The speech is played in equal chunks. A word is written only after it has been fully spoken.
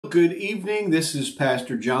good evening. This is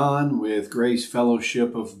Pastor John with Grace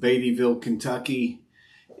Fellowship of Beattyville, Kentucky.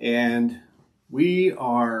 And we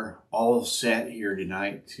are all set here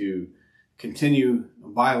tonight to continue a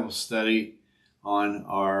Bible study on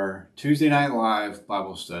our Tuesday Night Live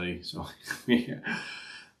Bible study. So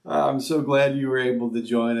I'm so glad you were able to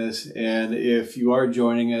join us. And if you are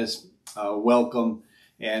joining us, welcome.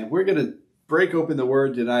 And we're going to break open the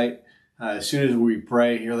Word tonight. As soon as we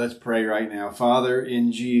pray, here, let's pray right now. Father,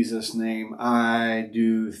 in Jesus' name, I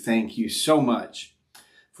do thank you so much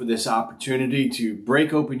for this opportunity to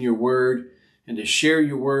break open your word and to share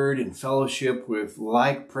your word in fellowship with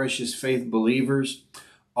like precious faith believers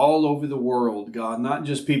all over the world, God. Not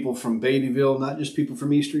just people from Beattyville, not just people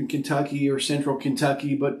from Eastern Kentucky or Central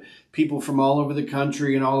Kentucky, but people from all over the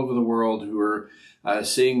country and all over the world who are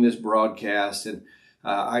seeing this broadcast. And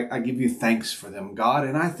I give you thanks for them, God.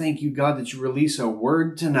 And I thank you, God, that you release a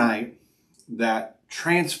word tonight that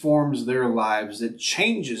transforms their lives, that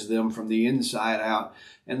changes them from the inside out,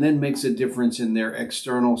 and then makes a difference in their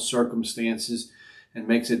external circumstances and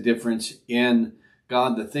makes a difference in,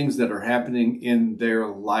 God, the things that are happening in their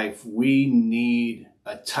life. We need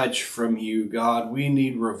a touch from you, God. We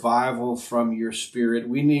need revival from your Spirit.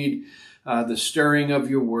 We need the stirring of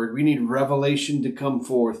your word. We need revelation to come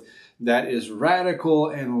forth that is radical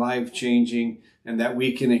and life-changing, and that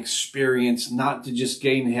we can experience, not to just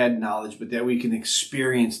gain head knowledge, but that we can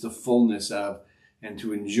experience the fullness of and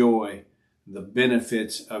to enjoy the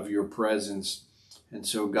benefits of your presence. And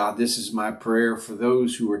so, God, this is my prayer for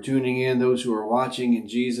those who are tuning in, those who are watching. In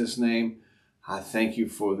Jesus' name, I thank you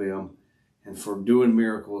for them and for doing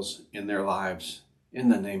miracles in their lives. In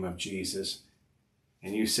the name of Jesus.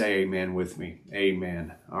 And you say amen with me.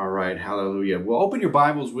 Amen. All right. Hallelujah. Well, open your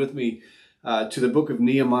Bibles with me to the book of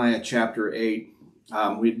Nehemiah chapter 8.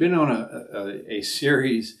 We'd been on a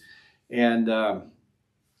series, and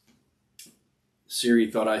Siri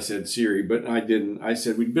thought I said Siri, but I didn't. I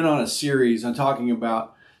said we'd been on a series on talking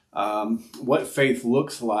about what faith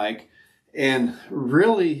looks like. And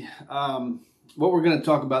really, what we're going to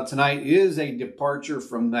talk about tonight is a departure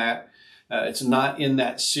from that. It's not in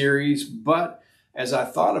that series, but as I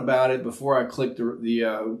thought about it before I clicked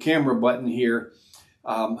the camera button here,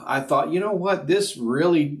 I thought, you know what, this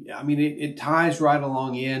really, it ties right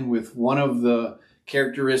along in with one of the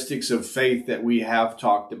characteristics of faith that we have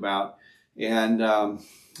talked about. And,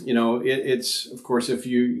 it's, of course, if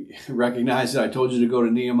you recognize that I told you to go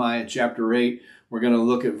to Nehemiah chapter 8, we're going to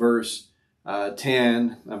look at verse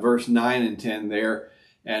 10, verse 9 and 10 there.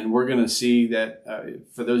 And we're going to see that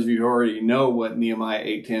for those of you who already know what Nehemiah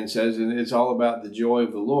 8:10 says, and it's all about the joy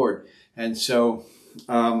of the Lord. And so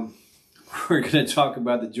we're going to talk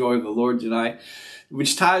about the joy of the Lord tonight,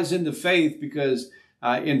 which ties into faith, because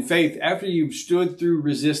in faith, after you've stood through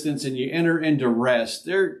resistance and you enter into rest,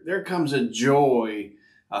 there comes a joy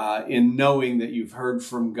in knowing that you've heard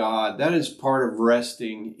from God. That is part of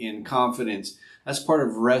resting in confidence. That's part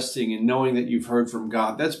of resting and knowing that you've heard from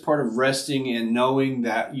God. That's part of resting and knowing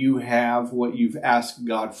that you have what you've asked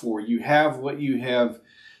God for. You have what you have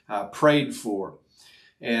prayed for.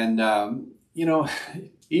 And,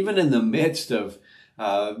 even in the midst of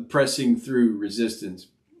pressing through resistance,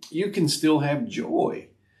 you can still have joy.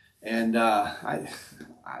 And it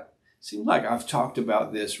seems like I've talked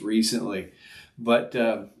about this recently, but,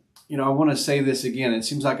 I want to say this again. It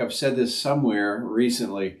seems like I've said this somewhere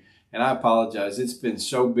recently. And I apologize. It's been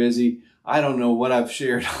so busy. I don't know what I've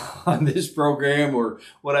shared on this program, or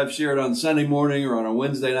what I've shared on Sunday morning or on a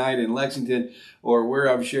Wednesday night in Lexington, or where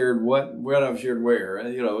I've shared what I've shared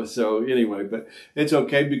where, so anyway, but it's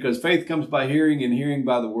okay, because faith comes by hearing, and hearing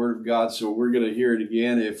by the word of God. So we're going to hear it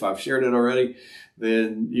again. If I've shared it already,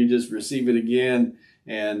 then you just receive it again,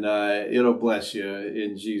 and it'll bless you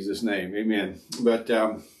in Jesus' name. Amen. But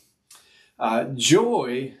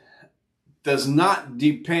joy does not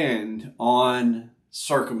depend on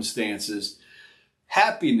circumstances.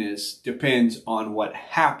 Happiness depends on what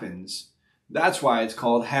happens. That's why it's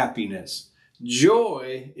called happiness.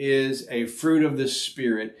 Joy is a fruit of the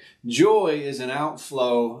Spirit. Joy is an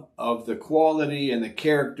outflow of the quality and the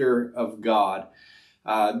character of God.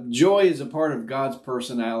 Joy is a part of God's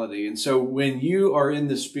personality. And so when you are in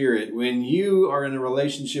the Spirit, when you are in a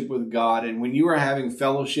relationship with God, and when you are having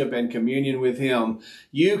fellowship and communion with Him,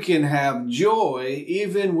 you can have joy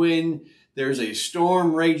even when there's a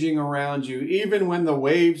storm raging around you, even when the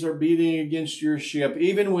waves are beating against your ship,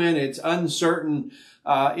 even when it's uncertain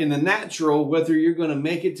in the natural whether you're going to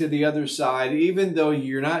make it to the other side, even though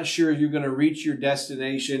you're not sure you're going to reach your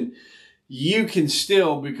destination. You can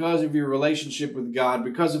still, because of your relationship with God,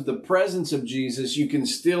 because of the presence of Jesus, you can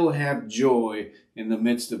still have joy in the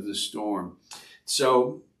midst of the storm.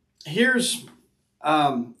 So here's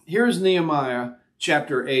Nehemiah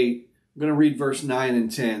chapter 8. I'm going to read verse 9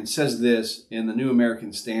 and 10. It says this in the New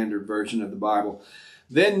American Standard Version of the Bible.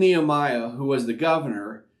 Then Nehemiah, who was the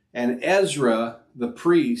governor, and Ezra, the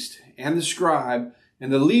priest, and the scribe,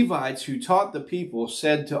 and the Levites who taught the people,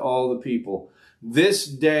 said to all the people, "This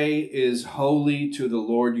day is holy to the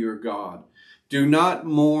Lord your God. Do not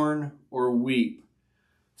mourn or weep."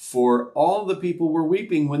 For all the people were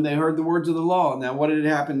weeping when they heard the words of the law. Now, what had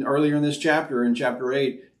happened earlier in this chapter, in chapter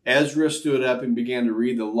 8? Ezra stood up and began to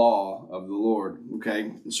read the law of the Lord.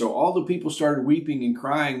 Okay, so all the people started weeping and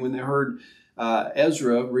crying when they heard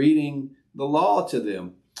Ezra reading the law to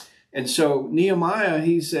them. And so Nehemiah,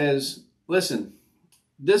 he says, listen,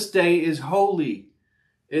 this day is holy.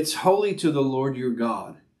 It's holy to the Lord your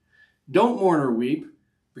God. Don't mourn or weep,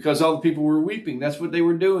 because all the people were weeping. That's what they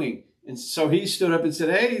were doing. And so he stood up and said,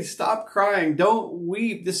 hey, stop crying. Don't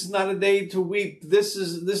weep. This is not a day to weep.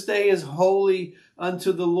 This day is holy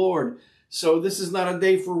unto the Lord. So this is not a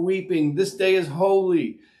day for weeping. This day is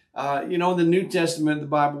holy. In the New Testament, the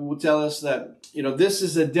Bible will tell us that, this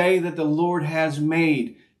is a day that the Lord has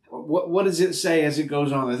made. What does it say as it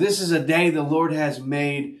goes on? This is a day the Lord has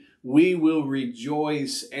made. We will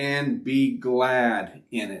rejoice and be glad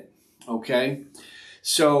in it. Okay?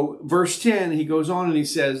 So verse 10, he goes on and he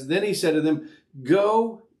says, then he said to them,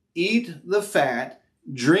 go eat the fat,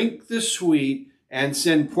 drink the sweet, and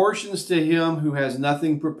send portions to him who has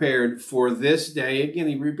nothing prepared for this day. Again,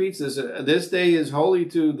 he repeats this. This day is holy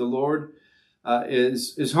to the Lord,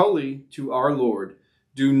 is holy to our Lord.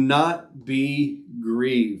 Do not be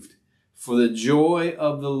grieved, for the joy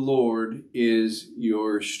of the Lord is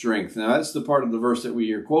your strength. Now, that's the part of the verse that we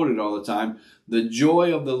hear quoted all the time. The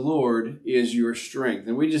joy of the Lord is your strength.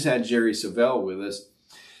 And we just had Jerry Savelle with us.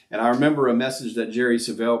 And I remember a message that Jerry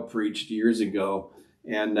Savelle preached years ago.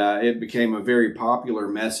 And it became a very popular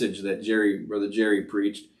message that Brother Jerry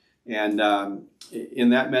preached. And in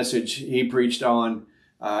that message, he preached on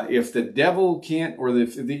if the devil can't, or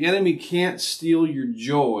if the enemy can't steal your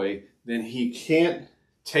joy, then he can't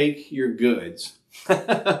take your goods.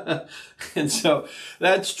 And so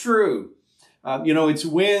that's true. It's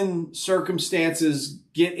when circumstances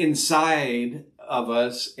get inside of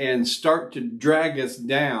us and start to drag us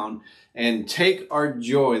down and take our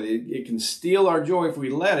joy. It can steal our joy if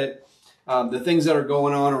we let it. The things that are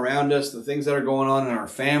going on around us, the things that are going on in our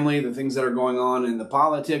family, the things that are going on in the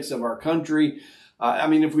politics of our country.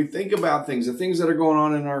 If we think about things, the things that are going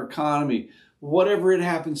on in our economy, whatever it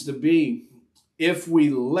happens to be, if we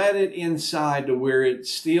let it inside to where it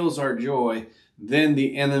steals our joy, then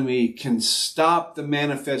the enemy can stop the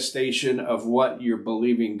manifestation of what you're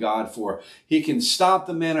believing God for. He can stop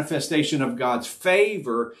the manifestation of God's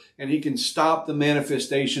favor, and he can stop the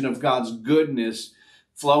manifestation of God's goodness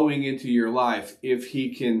flowing into your life if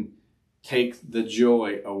he can take the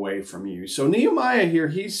joy away from you. So Nehemiah here,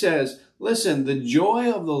 he says, listen, the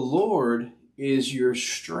joy of the Lord is your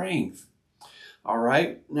strength. All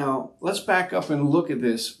right, now let's back up and look at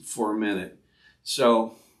this for a minute.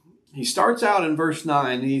 So he starts out in verse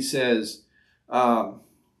 9. He says, he taught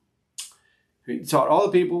all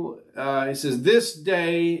the people, he says, this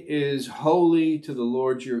day is holy to the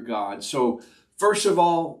Lord your God. So first of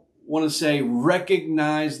all, I want to say,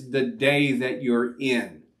 recognize the day that you're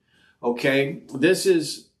in. Okay,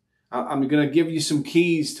 I'm going to give you some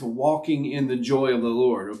keys to walking in the joy of the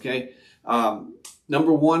Lord. Okay.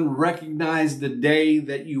 Number one, recognize the day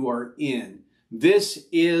that you are in. This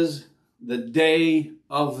is the day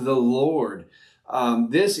of the Lord.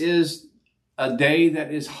 This is a day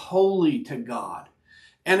that is holy to God.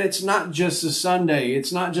 And it's not just a Sunday.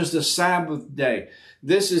 It's not just a Sabbath day.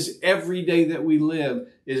 This is every day that we live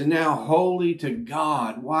is now holy to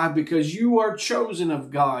God. Why? Because you are chosen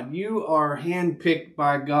of God. You are handpicked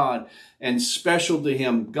by God and special to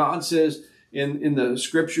him. God says, in the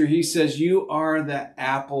scripture, he says, you are the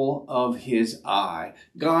apple of his eye.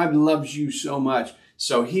 God loves you so much.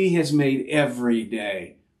 So he has made every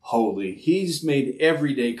day holy. He's made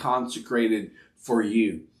every day consecrated for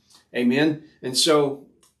you. Amen. And so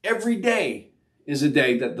every day is a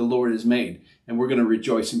day that the Lord has made, and we're going to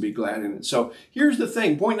rejoice and be glad in it. So here's the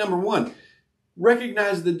thing. Point number one,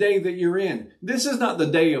 recognize the day that you're in. This is not the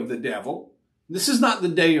day of the devil. This is not the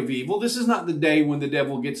day of evil. This is not the day when the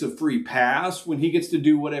devil gets a free pass, when he gets to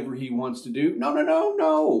do whatever he wants to do.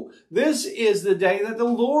 No. This is the day that the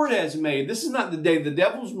Lord has made. This is not the day the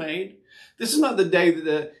devil's made. This is not the day that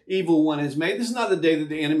the evil one has made. This is not the day that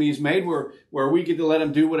the enemy has made where we get to let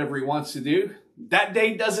him do whatever he wants to do. That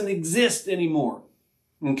day doesn't exist anymore.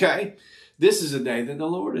 Okay? This is a day that the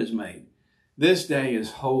Lord has made. This day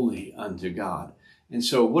is holy unto God. And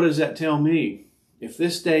so what does that tell me? if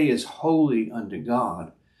this day is holy unto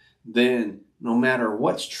God, then no matter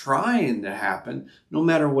what's trying to happen, no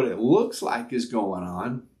matter what it looks like is going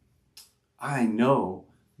on, I know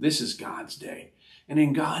this is God's day. And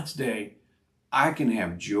in God's day, I can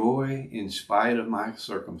have joy in spite of my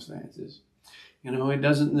circumstances. You know, it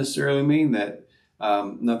doesn't necessarily mean that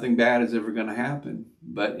nothing bad is ever going to happen.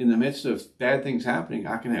 But in the midst of bad things happening,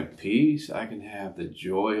 I can have peace. I can have the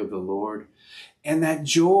joy of the Lord. And that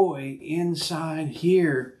joy inside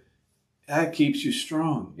here, that keeps you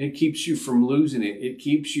strong. It keeps you from losing it. It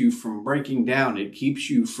keeps you from breaking down. It keeps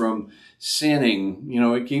you from sinning. You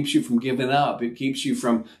know, it keeps you from giving up. It keeps you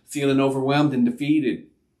from feeling overwhelmed and defeated.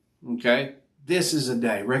 Okay? This is a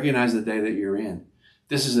day. Recognize the day that you're in.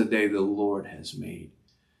 This is a day the Lord has made.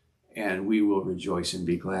 And we will rejoice and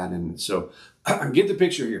be glad in it. So get the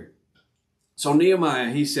picture here. So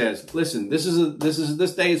Nehemiah, he says, listen,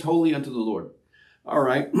 this day is holy unto the Lord. All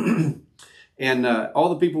right. And all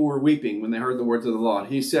the people were weeping when they heard the words of the law.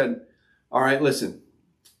 He said, all right, listen.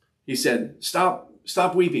 He said, stop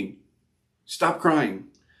weeping. Stop crying.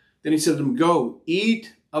 Then he said to them, go,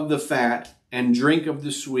 eat of the fat and drink of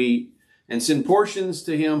the sweet, and send portions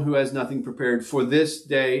to him who has nothing prepared, for this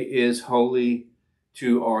day is holy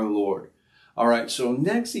to our Lord. All right, so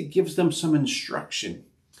next he gives them some instruction.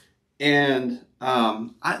 And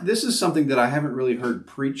this is something that I haven't really heard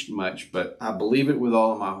preached much, but I believe it with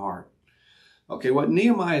all of my heart. Okay, what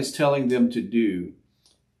Nehemiah is telling them to do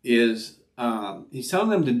is, he's telling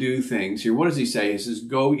them to do things here. What does he say? He says,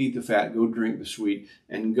 go eat the fat, go drink the sweet,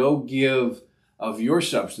 and go give of your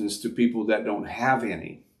substance to people that don't have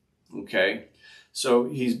any. Okay, so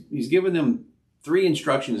he's given them 3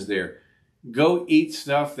 instructions there. Go eat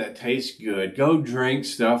stuff that tastes good. Go drink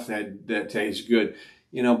stuff that tastes good.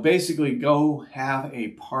 You know, basically go have a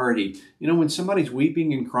party. You know, when somebody's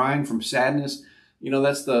weeping and crying from sadness, you know,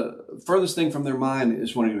 that's the furthest thing from their mind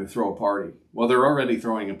is wanting to throw a party. Well, they're already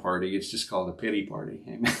throwing a party. It's just called a pity party.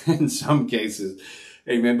 Amen. In some cases.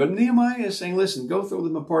 Amen. But Nehemiah is saying, listen, go throw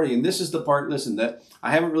them a party. And this is the part, listen, that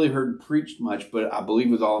I haven't really heard preached much, but I believe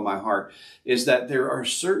with all of my heart, is that there are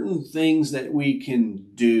certain things that we can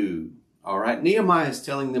do. All right. Nehemiah is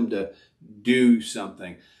telling them to do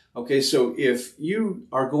something. Okay. So if you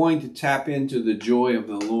are going to tap into the joy of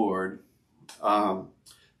the Lord,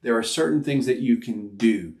 there are certain things that you can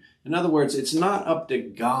do. In other words, it's not up to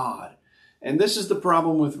God. And this is the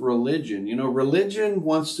problem with religion. You know, religion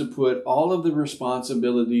wants to put all of the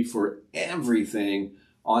responsibility for everything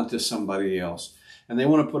onto somebody else. And they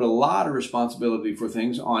want to put a lot of responsibility for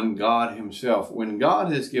things on God himself, when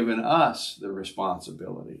God has given us the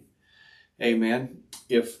responsibility. Amen.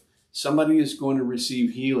 If somebody is going to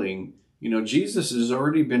receive healing, you know, Jesus has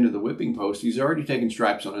already been to the whipping post. He's already taken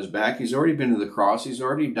stripes on his back. He's already been to the cross. He's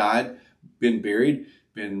already died, been buried,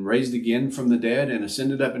 been raised again from the dead, and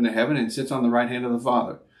ascended up into heaven and sits on the right hand of the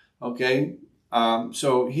Father. Okay?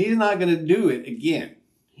 So he's not going to do it again.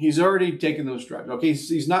 He's already taken those stripes. Okay?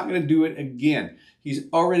 He's not going to do it again. He's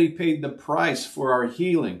already paid the price for our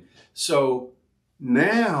healing. So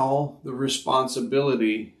now the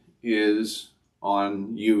responsibility is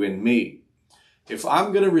on you and me. If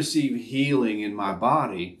I'm going to receive healing in my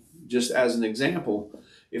body, just as an example,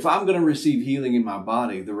 if I'm going to receive healing in my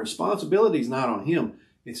body, the responsibility is not on him.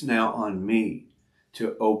 It's now on me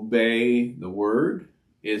to obey the word.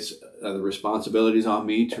 It's the responsibility is on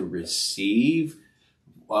me to receive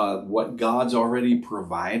what God's already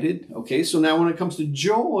provided. Okay, so now when it comes to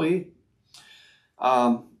joy,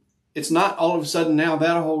 it's not all of a sudden now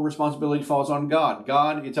that whole responsibility falls on God.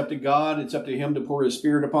 It's up to God. It's up to him to pour his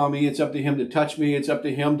Spirit upon me. It's up to him to touch me. It's up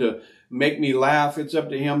to him to make me laugh. It's up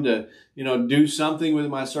to him to, you know, do something with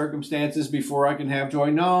my circumstances before I can have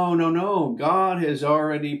joy. No, no, no. God has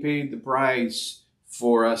already paid the price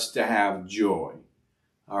for us to have joy.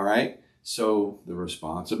 All right. So the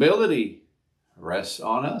responsibility rests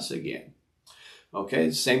on us again.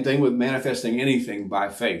 Okay. Same thing with manifesting anything by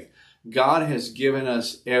faith. God has given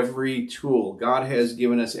us every tool. God has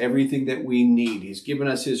given us everything that we need. He's given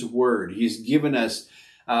us his word. He's given us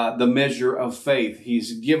the measure of faith.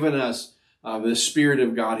 He's given us the Spirit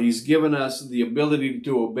of God. He's given us the ability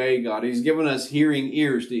to obey God. He's given us hearing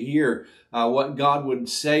ears to hear what God would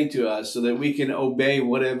say to us so that we can obey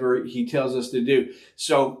whatever he tells us to do.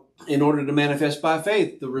 So in order to manifest by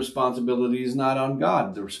faith, the responsibility is not on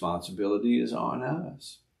God. The responsibility is on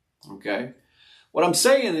us. Okay? What I'm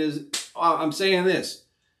saying is, I'm saying this.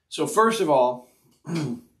 So first of all,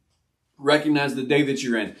 recognize the day that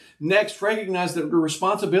you're in. Next, recognize that the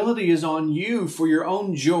responsibility is on you for your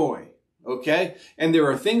own joy. Okay? And there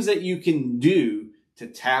are things that you can do to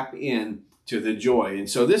tap in to the joy. And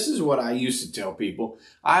so this is what I used to tell people.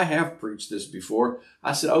 I have preached this before.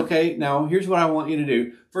 I said, okay, now here's what I want you to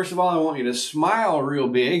do. First of all, I want you to smile real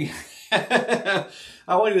big. I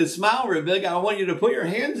want you to smile real big. I want you to put your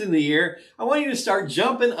hands in the air. I want you to start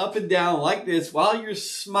jumping up and down like this while you're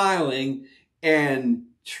smiling, and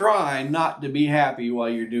try not to be happy while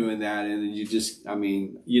you're doing that. And you just, I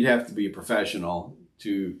mean, you'd have to be a professional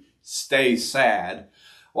to stay sad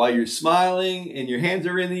while you're smiling and your hands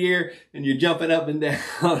are in the air and you're jumping up and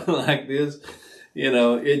down like this. You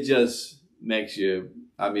know, it just makes you,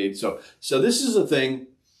 I mean, so this is the thing.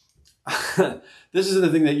 This is the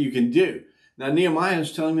thing that you can do. Now, Nehemiah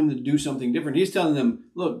is telling them to do something different. He's telling them,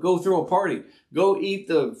 look, go throw a party, go eat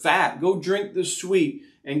the fat, go drink the sweet,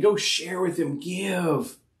 and go share with them,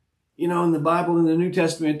 give. You know, in the Bible, in the New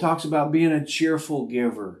Testament, it talks about being a cheerful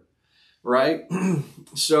giver, right?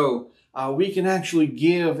 So we can actually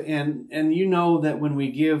give, and you know that when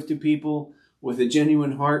we give to people with a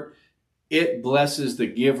genuine heart, it blesses the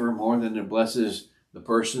giver more than it blesses the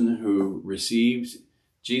person who receives.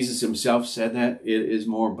 Jesus himself said that it is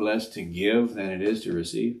more blessed to give than it is to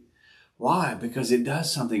receive. Why? Because it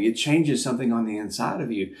does something. It changes something on the inside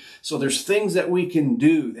of you. So there's things that we can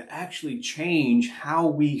do that actually change how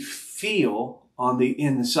we feel on the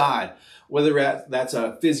inside. Whether that's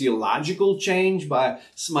a physiological change by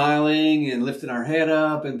smiling and lifting our head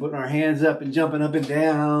up and putting our hands up and jumping up and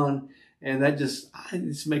down. And that just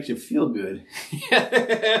makes you feel good.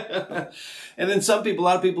 And then a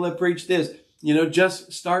lot of people have preached this, you know,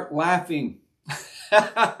 just start laughing.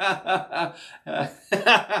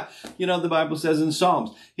 You know, the Bible says in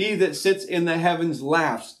Psalms, he that sits in the heavens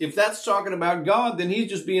laughs. If that's talking about God, then he's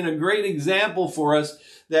just being a great example for us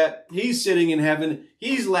that he's sitting in heaven.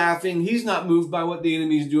 He's laughing. He's not moved by what the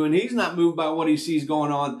enemy's doing. He's not moved by what he sees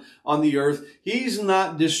going on the earth. He's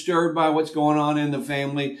not disturbed by what's going on in the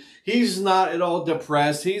family. He's not at all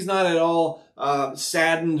depressed. He's not at all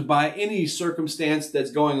saddened by any circumstance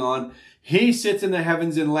that's going on. He sits in the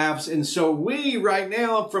heavens and laughs. And so we right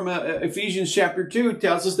now from Ephesians chapter 2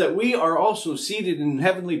 tells us that we are also seated in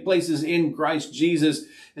heavenly places in Christ Jesus.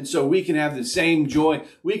 And so we can have the same joy.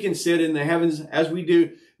 We can sit in the heavens as we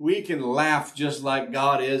do. We can laugh just like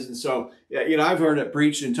God is. And so, you know, I've heard it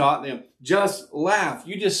preached and taught them, just laugh.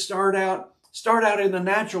 You just start out in the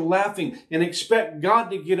natural laughing and expect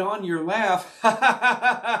God to get on your laugh.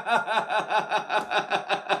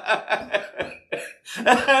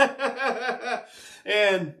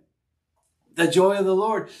 And the joy of the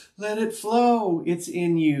Lord, let it flow. It's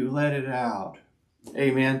in you. Let it out.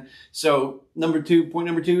 Amen. So point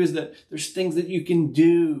number two is that there's things that you can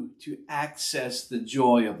do to access the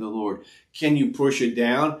joy of the Lord. Can you push it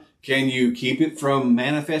down? Can you keep it from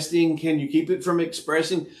manifesting? Can you keep it from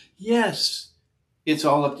expressing? Yes. It's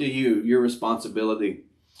all up to you. Your responsibility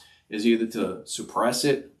is either to suppress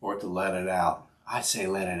it or to let it out. I say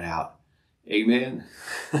let it out. Amen.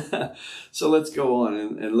 So let's go on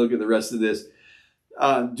and look at the rest of this.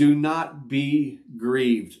 Do not be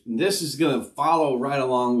grieved. This is going to follow right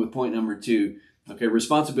along with point number 2. Okay,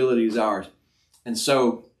 responsibility is ours. And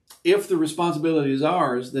so if the responsibility is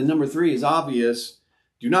ours, then number 3 is obvious.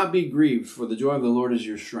 Do not be grieved, for the joy of the Lord is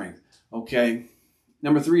your strength. Okay,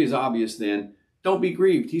 number 3 is obvious then. Don't be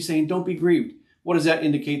grieved. He's saying don't be grieved. What does that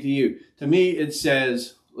indicate to you? To me, it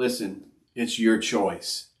says, listen, it's your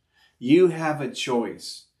choice. You have a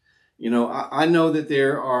choice. You know, I know that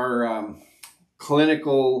there are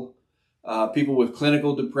clinical people with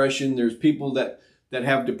clinical depression. There's people that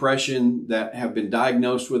have depression that have been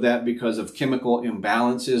diagnosed with that because of chemical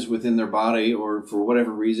imbalances within their body or for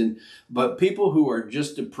whatever reason. But people who are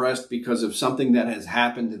just depressed because of something that has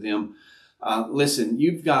happened to them, listen,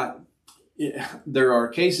 there are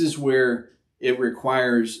cases where it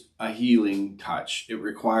requires a healing touch. It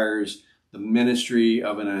requires the ministry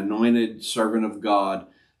of an anointed servant of God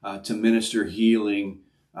to minister healing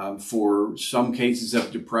for some cases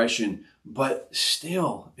of depression. But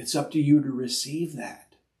still, it's up to you to receive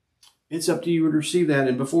that. It's up to you to receive that.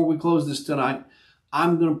 And before we close this tonight,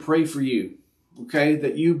 I'm going to pray for you, okay,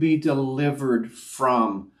 that you be delivered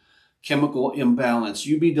from chemical imbalance.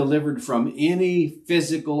 You be delivered from any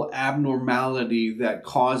physical abnormality that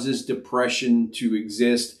causes depression to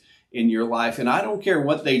exist in your life. And I don't care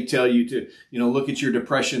what they tell you to, look at your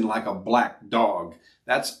depression like a black dog.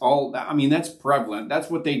 That's all. I mean, that's prevalent. That's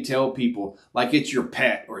what they tell people, like it's your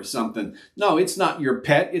pet or something. No, it's not your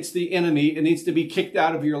pet. It's the enemy. It needs to be kicked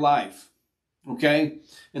out of your life. Okay?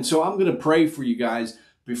 And so I'm going to pray for you guys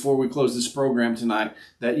before we close this program tonight,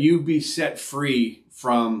 that you be set free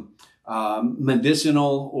from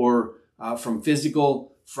medicinal or from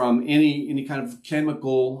physical, from any kind of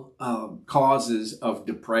chemical causes of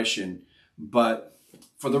depression. But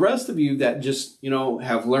for the rest of you that just,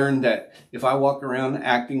 have learned that if I walk around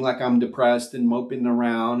acting like I'm depressed and moping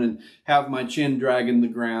around and have my chin dragging the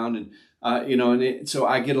ground and, so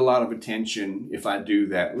I get a lot of attention if I do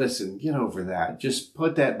that. Listen, get over that. Just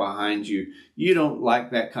put that behind you. You don't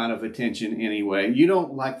like that kind of attention anyway. You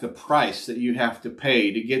don't like the price that you have to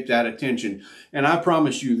pay to get that attention. And I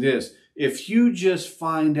promise you this. If you just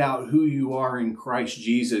find out who you are in Christ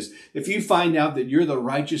Jesus, if you find out that you're the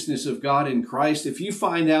righteousness of God in Christ, if you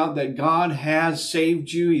find out that God has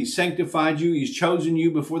saved you, He's sanctified you, He's chosen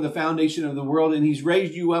you before the foundation of the world, and He's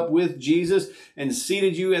raised you up with Jesus and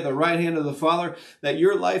seated you at the right hand of the Father, that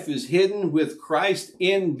your life is hidden with Christ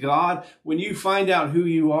in God, when you find out who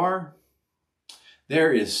you are,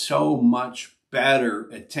 there is so much better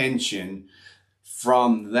attention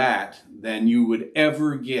from that than you would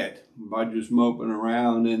ever get by just moping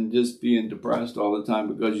around and just being depressed all the time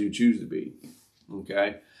because you choose to be.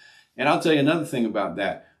 Okay? And I'll tell you another thing about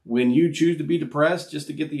that. When you choose to be depressed just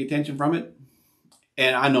to get the attention from it,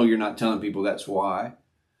 and I know you're not telling people that's why,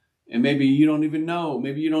 and maybe you don't even know,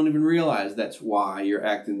 maybe you don't even realize that's why you're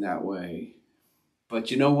acting that way.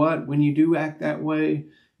 But you know what? When you do act that way,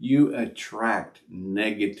 you attract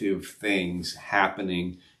negative things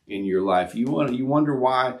happening in your life. You wonder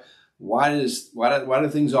why do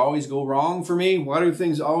things always go wrong for me? Why do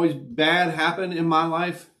things always bad happen in my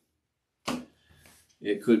life?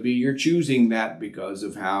 It could be you're choosing that because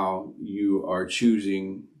of how you are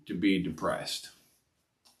choosing to be depressed.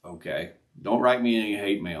 Okay? Don't write me any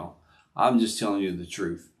hate mail. I'm just telling you the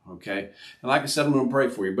truth. Okay? And like I said, I'm going to pray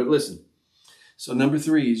for you. But listen. So number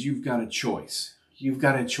 3 is you've got a choice. You've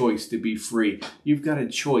got a choice to be free. You've got a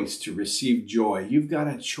choice to receive joy. You've got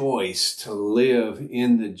a choice to live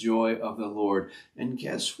in the joy of the Lord. And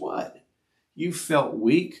guess what? You felt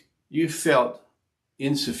weak. You felt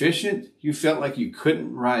insufficient. You felt like you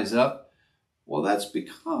couldn't rise up. Well, that's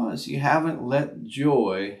because you haven't let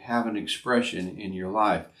joy have an expression in your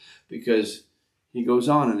life. Because he goes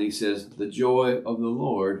on and he says, the joy of the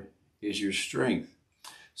Lord is your strength.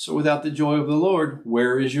 So without the joy of the Lord,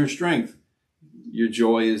 where is your strength? Your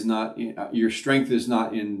joy is not, your strength is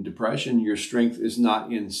not in depression. Your strength is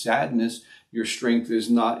not in sadness. Your strength is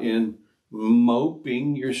not in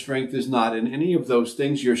moping. Your strength is not in any of those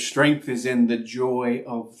things. Your strength is in the joy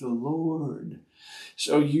of the Lord.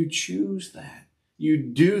 So you choose that. You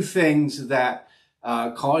do things that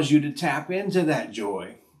cause you to tap into that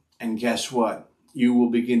joy. And guess what? You will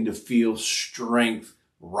begin to feel strength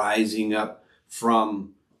rising up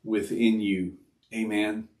from within you.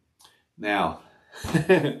 Amen. Now,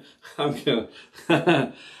 I'm going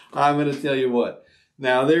to tell you what.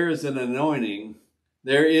 Now, there is an anointing.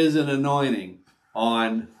 There is an anointing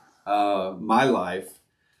on my life.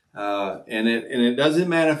 And it doesn't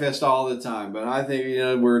manifest all the time. But I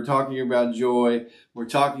think, we're talking about joy. We're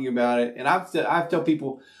talking about it. And I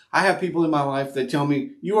have people in my life that tell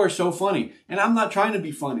me, you are so funny. And I'm not trying to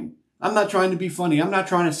be funny. I'm not trying to be funny. I'm not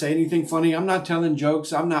trying to say anything funny. I'm not telling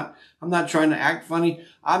jokes. I'm not trying to act funny.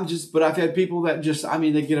 But I've had people that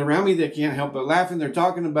they get around me. They can't help but laughing. They're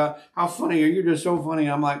talking about how funny are you? You're just so funny.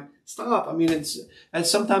 I'm like, stop.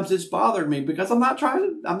 Sometimes it's bothered me because I'm not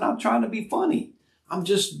trying to be funny. I'm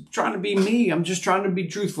just trying to be me. I'm just trying to be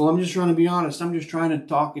truthful. I'm just trying to be honest. I'm just trying to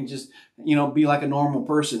talk and just, be like a normal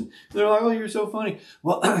person. They're like, oh, you're so funny.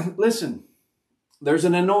 Well, listen, there's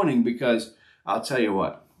an anointing because I'll tell you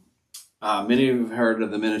what. Many of you have heard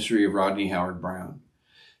of the ministry of Rodney Howard-Browne.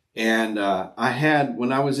 And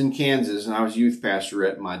when I was in Kansas and I was youth pastor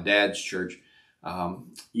at my dad's church,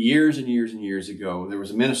 years and years and years ago, there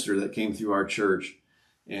was a minister that came through our church.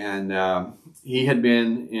 And he had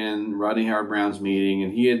been in Rodney Howard-Browne's meeting,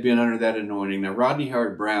 and he had been under that anointing. Now, Rodney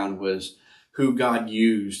Howard-Browne was who God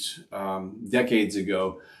used decades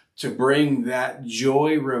ago to bring that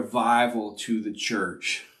joy revival to the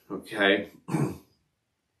church. Okay?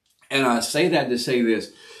 And I say that to say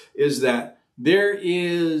this, is that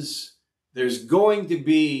there's going to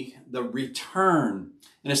be the return.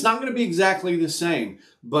 And it's not going to be exactly the same,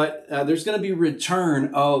 but there's going to be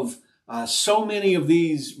return of so many of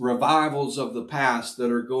these revivals of the past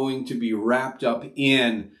that are going to be wrapped up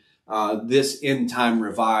in this end time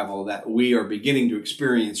revival that we are beginning to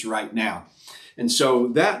experience right now. And so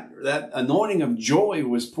that anointing of joy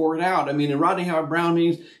was poured out. In Rodney Howard-Browne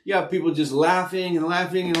means you have people just laughing and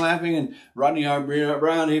laughing and laughing. And Rodney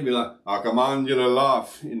Howard-Browne, he'd be like, I command you to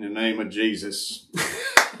laugh in the name of Jesus.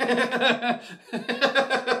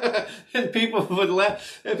 And people would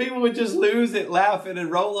laugh, and people would just lose it laughing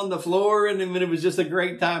and roll on the floor, and it was just a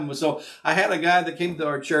great time. So I had a guy that came to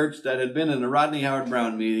our church that had been in the Rodney Howard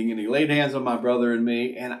Brown meeting, and he laid hands on my brother and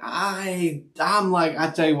me, and I'm like, I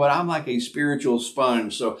tell you what, I'm like a spiritual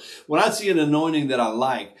sponge. So when I see an anointing that I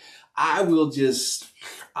like, I'll just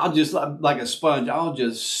like a sponge, I'll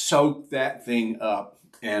just soak that thing up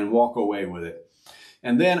and walk away with it.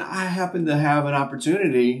 And then I happened to have an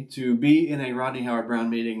opportunity to be in a Rodney Howard Brown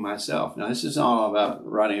meeting myself. Now, this is all about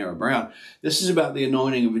Rodney Howard Brown. This is about the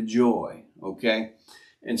anointing of joy, okay?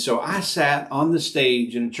 And so I sat on the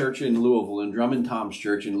stage in a church in Louisville, in Drummond Tom's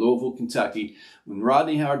church in Louisville, Kentucky, when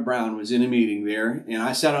Rodney Howard Brown was in a meeting there. And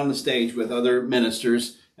I sat on the stage with other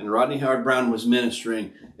ministers, and Rodney Howard Brown was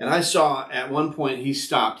ministering. And I saw at one point he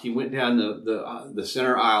stopped. He went down the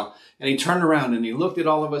center aisle, and he turned around and he looked at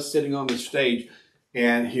all of us sitting on the stage.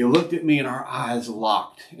 And he looked at me and our eyes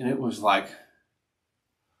locked. And it was like,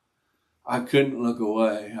 I couldn't look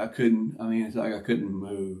away. It's like I couldn't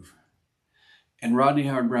move. And Rodney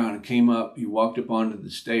Howard Brown came up, he walked up onto the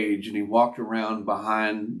stage, and he walked around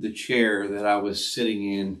behind the chair that I was sitting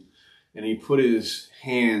in. And he put his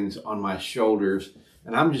hands on my shoulders.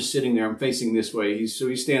 And I'm just sitting there, I'm facing this way. He's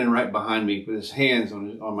standing right behind me with his hands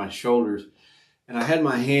on my shoulders. And I had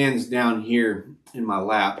my hands down here in my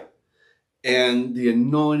lap. And the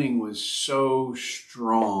anointing was so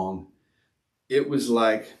strong. It was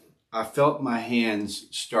like I felt my hands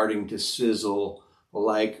starting to sizzle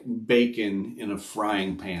like bacon in a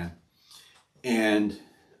frying pan. And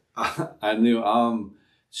I knew I'm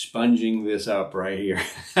sponging this up right here.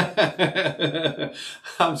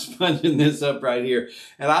 I'm sponging this up right here.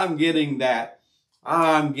 And I'm getting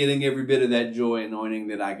every bit of that joy anointing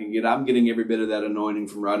that I can get. I'm getting every bit of that anointing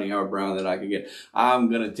from Rodney Howard Brown that I can get. I'm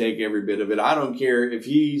going to take every bit of it. I don't care if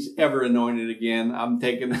he's ever anointed again. I'm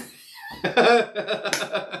taking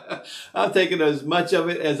as much of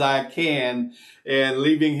it as I can and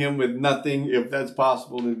leaving him with nothing, if that's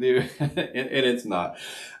possible to do. And it's not.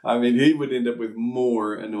 I mean, he would end up with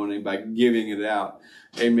more anointing by giving it out.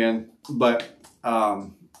 Amen. But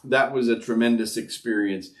that was a tremendous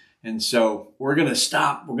experience. And so we're going to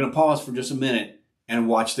stop. We're going to pause for just a minute and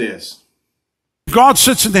watch this. God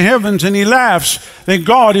sits in the heavens and he laughs, then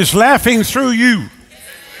God is laughing through you,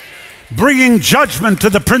 bringing judgment to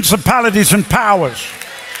the principalities and powers,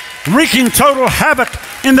 wreaking total havoc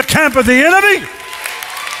in the camp of the enemy.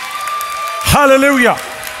 Hallelujah.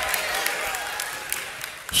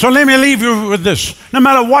 So let me leave you with this. No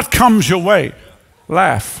matter what comes your way,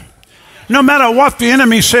 laugh. No matter what the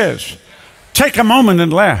enemy says, take a moment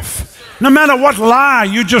and laugh. No matter what lie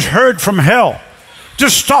you just heard from hell,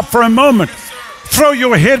 just stop for a moment. Throw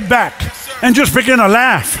your head back and just begin to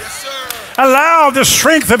laugh. Allow the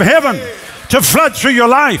strength of heaven to flood through your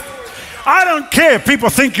life. I don't care if people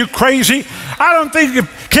think you're crazy. I don't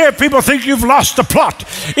care if people think you've lost the plot.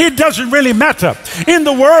 It doesn't really matter. In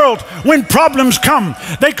the world, when problems come,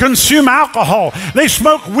 they consume alcohol, they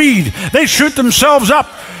smoke weed, they shoot themselves up,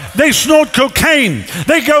 they snort cocaine,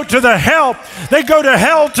 they go to hell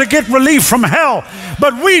to get relief from hell.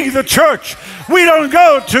 But we, the church, we don't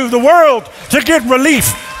go to the world to get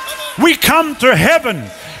relief. We come to heaven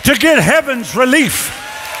to get heaven's relief.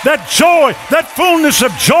 That joy, that fullness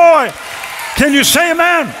of joy. Can you say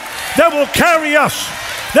amen? That will carry us,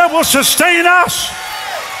 that will sustain us.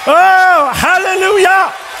 Oh,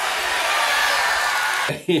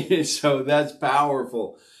 hallelujah. So that's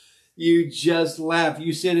powerful. You just laugh.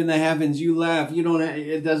 You sit in the heavens, you laugh.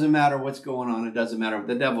 It doesn't matter what's going on. It doesn't matter.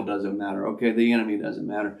 The devil doesn't matter. Okay. The enemy doesn't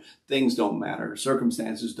matter. Things don't matter.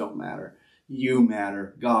 Circumstances don't matter. You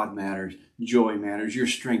matter. God matters. Joy matters. Your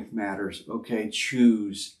strength matters. Okay.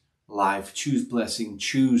 Choose life, choose blessing,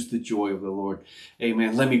 choose the joy of the Lord.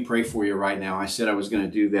 Amen. Let me pray for you right now. I said I was going to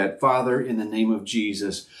do that. Father, in the name of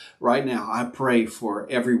Jesus, right now, I pray for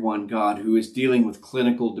everyone, God, who is dealing with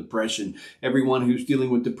clinical depression, everyone who's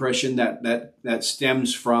dealing with depression that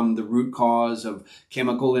stems from the root cause of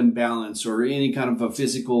chemical imbalance or any kind of a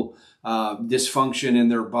physical dysfunction in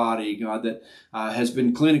their body, God, that has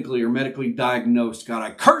been clinically or medically diagnosed. God, I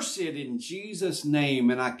curse it in Jesus' name,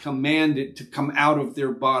 and I command it to come out of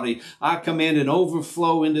their body. I command an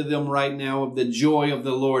overflow into them right now of the joy of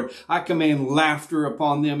the Lord. I command laughter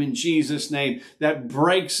upon them in Jesus' name that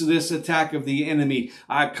breaks this attack of the enemy.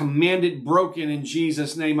 I command it broken in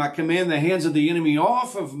Jesus' name. I command the hands of the enemy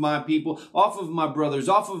off of my people, off of my brothers,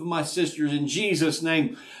 off of my sisters in Jesus'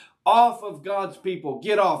 name. Off of God's people.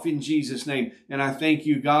 Get off in Jesus' name. And I thank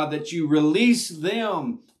you, God, that you release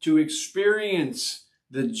them to experience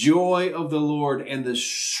the joy of the Lord and the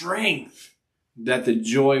strength that the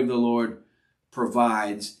joy of the Lord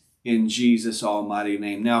provides in Jesus' almighty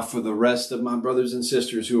name. Now, for the rest of my brothers and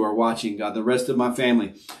sisters who are watching, God, the rest of my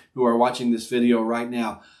family who are watching this video right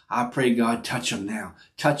now, I pray, God, touch them now.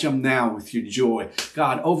 Touch them now with your joy.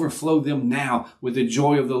 God, overflow them now with the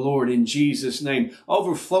joy of the Lord in Jesus' name.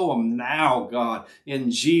 Overflow them now, God,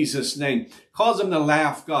 in Jesus' name. Cause them to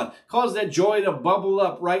laugh, God. Cause that joy to bubble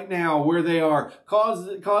up right now where they are. Cause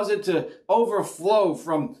it to overflow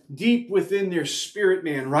from deep within their spirit,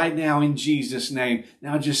 man, right now in Jesus' name.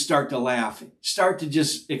 Now just start to laugh. Start to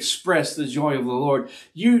just express the joy of the Lord.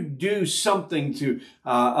 You do something to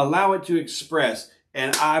allow it to express.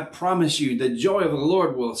 And I promise you, the joy of the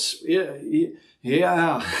Lord will, yeah.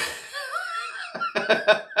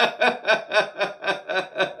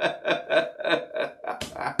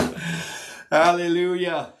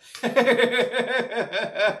 Hallelujah.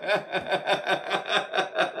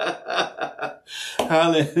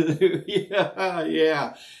 Hallelujah.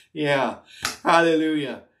 Yeah. Yeah.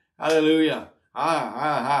 Hallelujah. Hallelujah.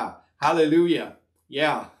 Hallelujah.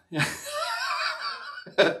 Yeah.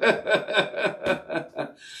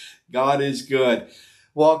 God is good.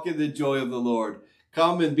 Walk in the joy of the Lord.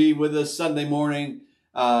 Come and be with us Sunday morning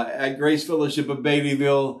at Grace Fellowship of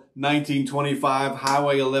Beattyville, 1925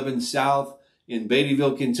 Highway 11 South in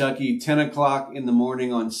Beattyville, Kentucky, 10 o'clock in the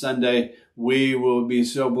morning on Sunday. We will be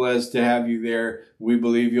so blessed to have you there. We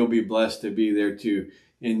believe you'll be blessed to be there too.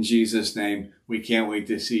 In Jesus' name, we can't wait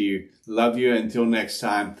to see you. Love you. Until next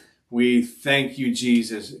time, we thank you,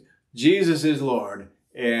 Jesus. Jesus is Lord.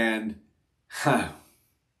 And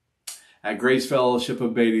at Grace Fellowship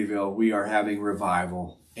of Beattyville, we are having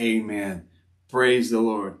revival. Amen. Praise the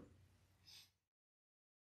Lord.